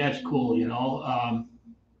here. I mean, that's cool,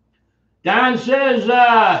 Don says,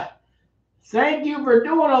 thank you for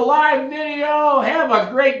doing a live video. Have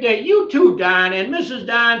a great day. You too, Don, and Mrs.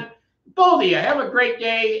 Don, both of you. Have a great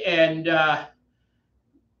day, and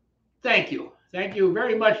thank you. Thank you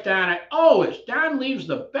very much, Don. Don leaves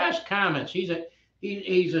the best comments. He's a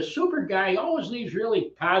super guy. He always leaves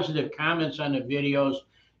really positive comments on the videos,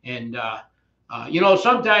 and You know,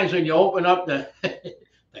 sometimes when you open up the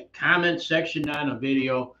the comment section on a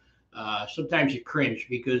video, sometimes you cringe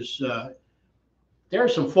because there are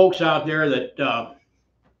some folks out there that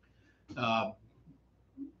uh,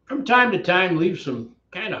 from time to time leave some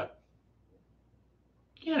kind of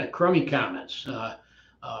crummy comments.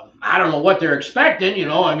 I don't know what they're expecting. You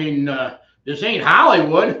know, I mean, this ain't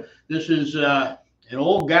Hollywood. This is an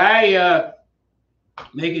old guy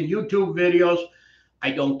making YouTube videos. I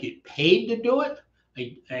don't get paid to do it.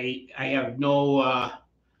 I have no.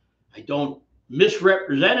 I don't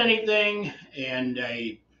misrepresent anything, and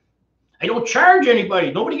I don't charge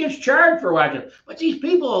anybody. Nobody gets charged for watching. But these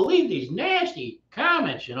people will leave these nasty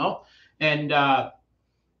comments, you know, and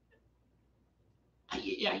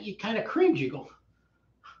you kind of cringe. You go,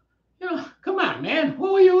 you know, come on, man.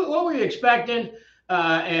 What were you expecting?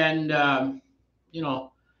 And you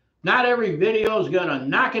know, not every video is gonna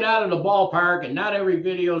knock it out of the ballpark, and not every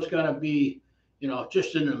video is gonna be, you know,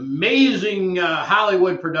 just an amazing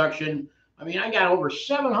Hollywood production. I mean, I got over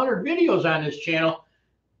 700 videos on this channel.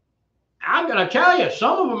 I'm going to tell you,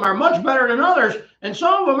 some of them are much better than others, and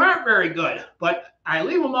some of them aren't very good. But I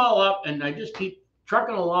leave them all up, and I just keep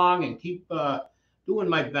trucking along and keep doing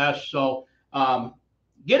my best. So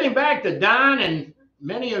getting back to Don, and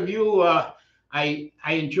many of you, I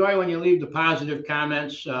enjoy when you leave the positive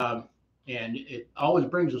comments, and it always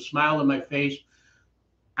brings a smile to my face.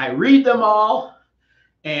 I read them all,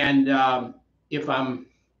 and if I'm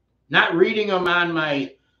not reading them on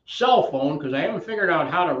my cell phone, because I haven't figured out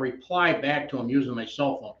how to reply back to them using my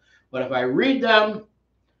cell phone, but if I read them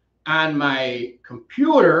on my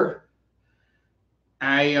computer,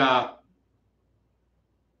 I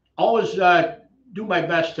always do my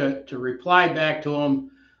best to reply back to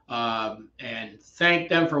them and thank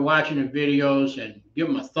them for watching the videos and give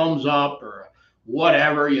them a thumbs up or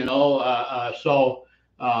whatever, you know.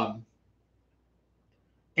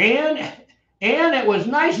 And it was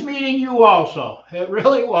nice meeting you also. It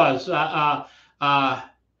really was. I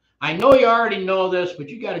know you already know this, but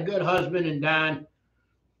you got a good husband in Don.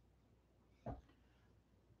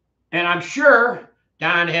 And I'm sure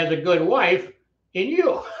Don has a good wife in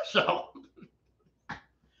you. So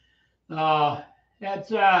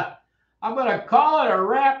that's I'm going to call it a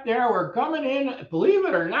wrap there. We're coming in, believe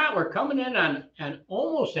it or not, we're coming in on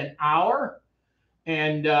almost an hour.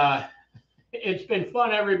 And it's been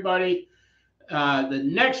fun, everybody. The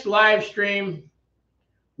next live stream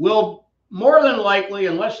will more than likely,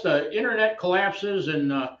 unless the internet collapses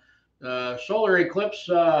and solar eclipse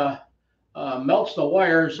melts the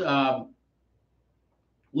wires,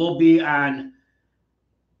 will be on,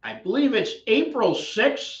 I believe it's April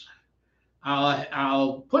 6th.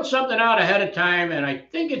 I'll put something out ahead of time, and I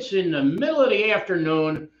think it's in the middle of the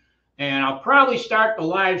afternoon, and I'll probably start the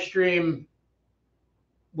live stream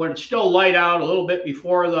when it's still light out, a little bit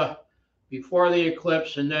before the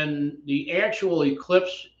eclipse, and then the actual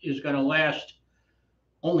eclipse is going to last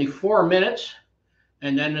only 4 minutes,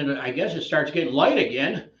 and then I guess it starts getting light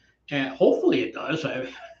again, and hopefully it does. I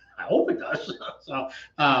hope it does. So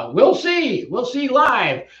we'll see. We'll see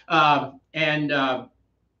live, and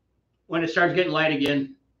when it starts getting light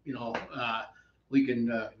again, you know, we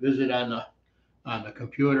can visit on the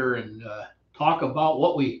computer and talk about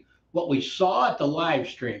what we saw at the live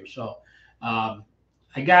stream. So.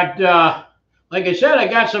 I got, like I said, I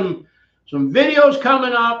got some videos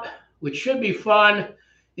coming up, which should be fun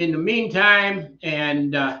in the meantime.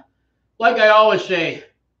 And like I always say,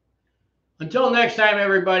 until next time,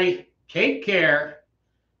 everybody, take care.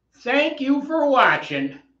 Thank you for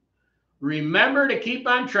watching. Remember to keep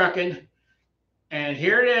on trucking. And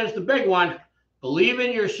here it is, the big one. Believe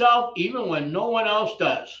in yourself even when no one else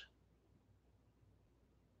does.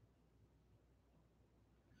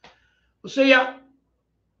 We'll see ya.